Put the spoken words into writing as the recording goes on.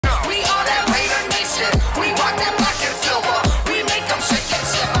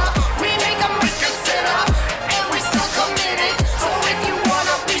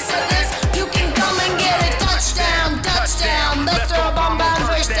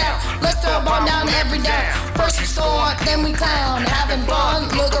every down. First we score, then we clown. Having fun,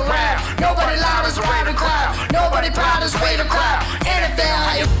 look around. Nobody loud as ride a crowd. Nobody proud as way to crowd.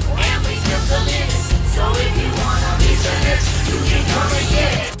 NFL, and we still committed. So if you wanna be serious, you can come and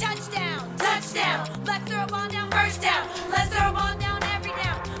get it. Touchdown, touchdown. Let's throw a ball down, first down. Let's throw a ball down every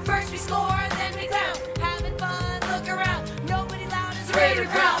down. First we score, then we clown. Having fun, look around. Nobody loud as a Raider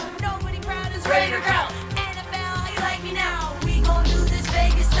crowd. Nobody proud as Raider crowd. NFL, how you like me now? We gon' do this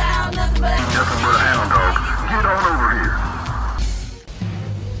Vegas style, nothing but a hound dog. Get on over here.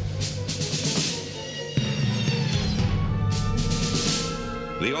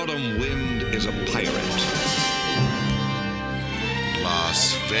 The autumn wind is a pirate.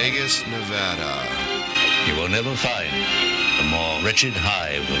 Las Vegas, Nevada. You will never find a more wretched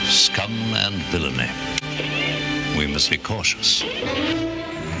hive of scum and villainy. We must be cautious.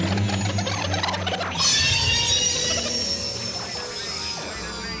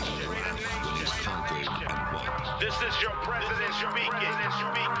 This is your president speaking.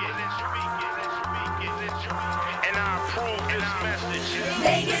 And I approve this message.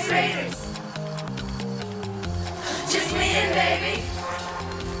 Vegas Raiders. Just win, baby.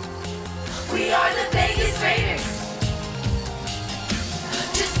 We are the Vegas Raiders.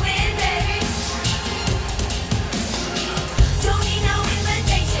 Just win, baby. Don't need no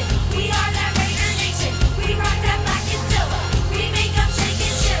invitation. We are that Raider Nation. We rock that black and silver. We make them shake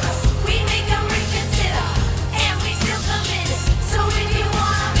and shiver. We make them reconsider. And we still committed. So if you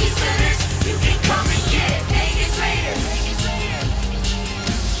wanna be sinners, you can come and get it. Vegas Raiders.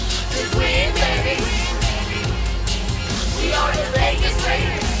 Just win, baby. We are the Vegas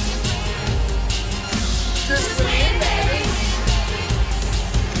Raiders. Just win, baby.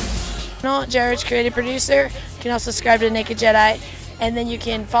 Jared's creative producer. You can also subscribe to Naked Jedi, and then you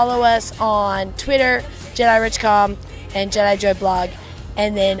can follow us on Twitter, JediRichCom, and Jedi Joy blog,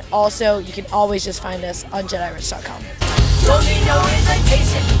 and then also you can always just find us on JediRich.com. Don't need no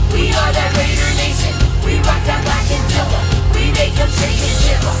invitation. We are that Raider Nation. We rock that black and silver. We make them shake and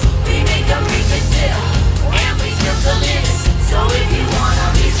shiver. We make them reconsider. And we still committed. So if you wanna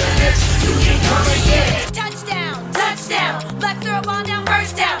be serious, you can come and get it. Touchdown, touchdown. Let's throw a ball down,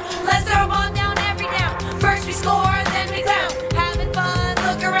 first down. Let's throw a ball down every down. First we score, then we clown. Having fun,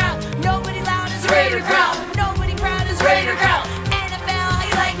 look around. Nobody loud as a Raider crowd. Nobody proud as Raider crowd. NFL, how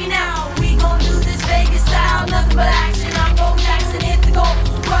you like me now? We gon' do this Vegas style, nothing but action. I'm Bo Jackson, hit the goal.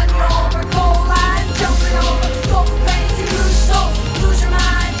 Run you over, goal line, jumping over. Go crazy, lose your soul, lose your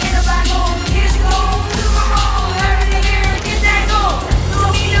mind. In a black hole, here's your goal. Super Bowl, every year, get that goal.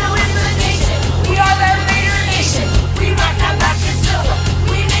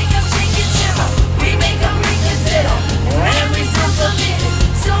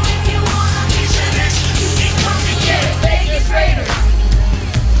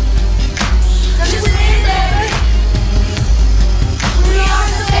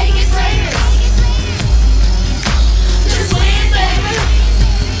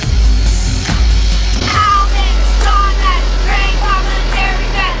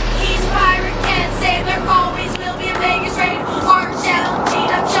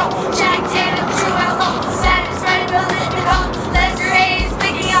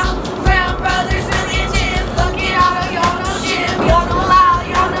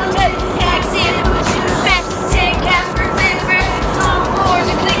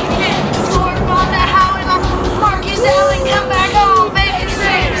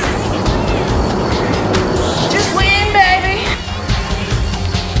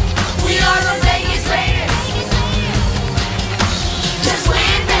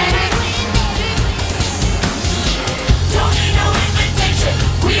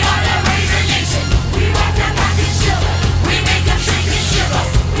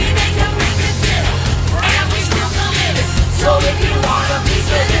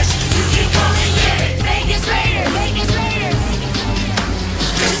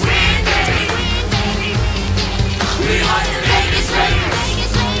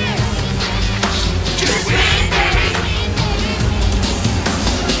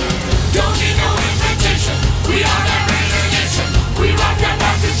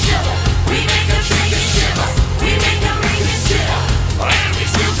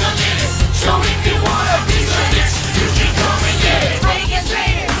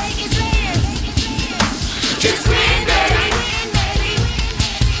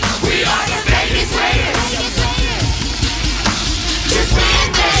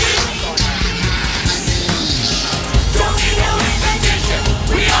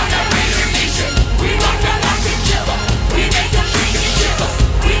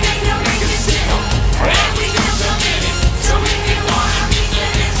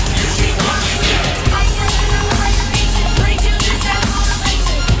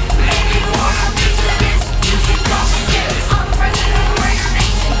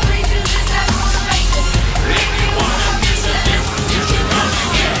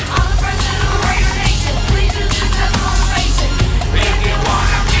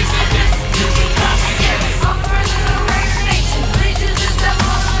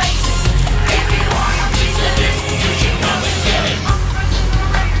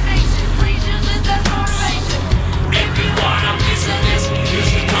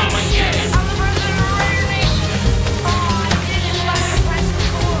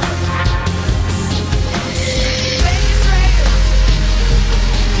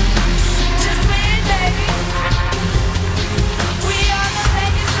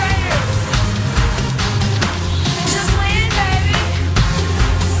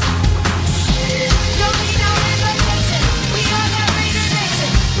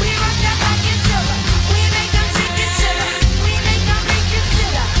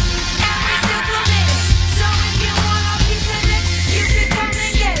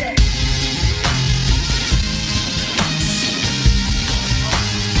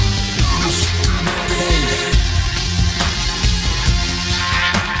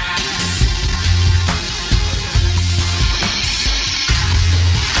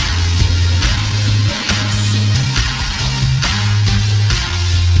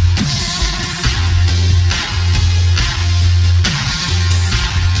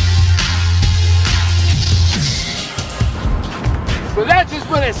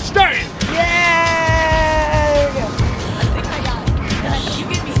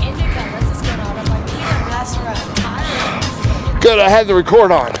 Good, I had the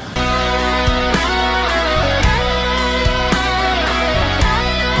record on.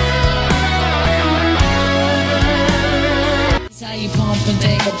 How you pump and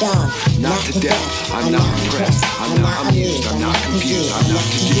take a dog. Not to death, I'm not impressed, I'm not amused, I'm not confused, I'm not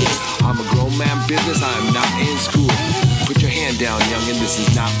confused. I'm a grown man business, I'm not in school. Put your hand down, youngin', this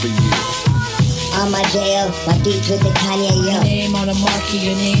is not for you. On my jail, my beats with the Kanye, yo. Your name on the marquee,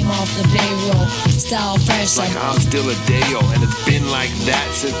 your name off the payroll. Style fresh like I'm still a Dayo, and it's been like that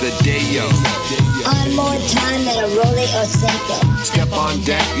since the day, yo. On more time than a Rolly or Seiko. Step on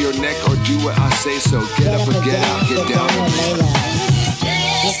deck, your neck, or do what I say so. Get up or get out, get down and lay low.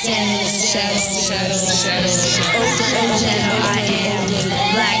 Stand in the shadows. Old Jedi, I am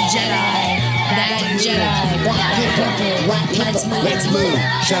Black Jedi. Black Jedi. Black people. Let's move.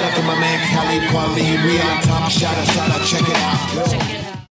 Shout out to my man Khalid Kweli, we on top. Shout out, check it out.